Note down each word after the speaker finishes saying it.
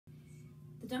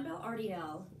dumbbell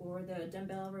RDL, or the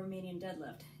dumbbell Romanian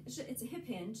deadlift, it's a hip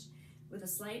hinge with a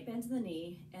slight bend to the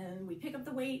knee, and we pick up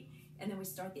the weight and then we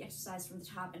start the exercise from the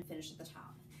top and finish at the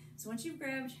top. So once you've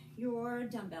grabbed your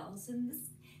dumbbells, and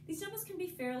these dumbbells can be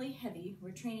fairly heavy.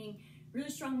 We're training really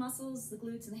strong muscles, the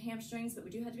glutes and the hamstrings, but we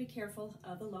do have to be careful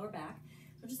of the lower back.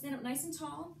 So just stand up nice and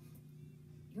tall.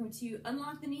 You're going to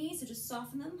unlock the knees, so just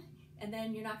soften them, and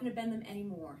then you're not going to bend them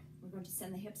anymore. We're going to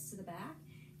send the hips to the back,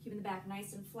 keeping the back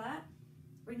nice and flat.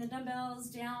 Bring the dumbbells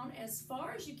down as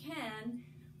far as you can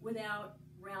without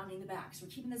rounding the back. So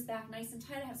we're keeping this back nice and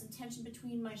tight. I have some tension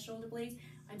between my shoulder blades.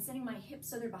 I'm sending my hips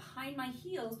so they're behind my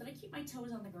heels, but I keep my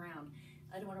toes on the ground.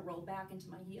 I don't want to roll back into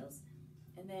my heels.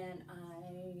 And then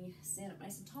I stand up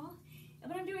nice and tall.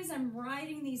 And what I'm doing is I'm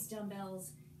riding these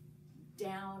dumbbells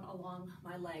down along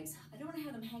my legs. I don't want to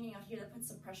have them hanging out here. That puts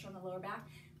some pressure on the lower back.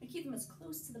 I keep them as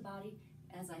close to the body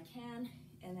as I can,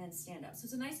 and then stand up. So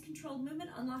it's a nice controlled movement,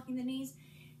 unlocking the knees,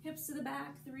 hips to the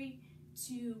back, 3,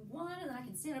 2, 1, and then I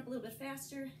can stand up a little bit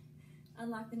faster,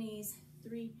 unlock the knees,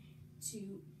 3,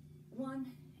 2,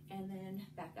 1, and then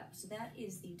back up. So that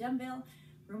is the dumbbell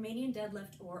Romanian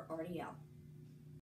deadlift, or RDL.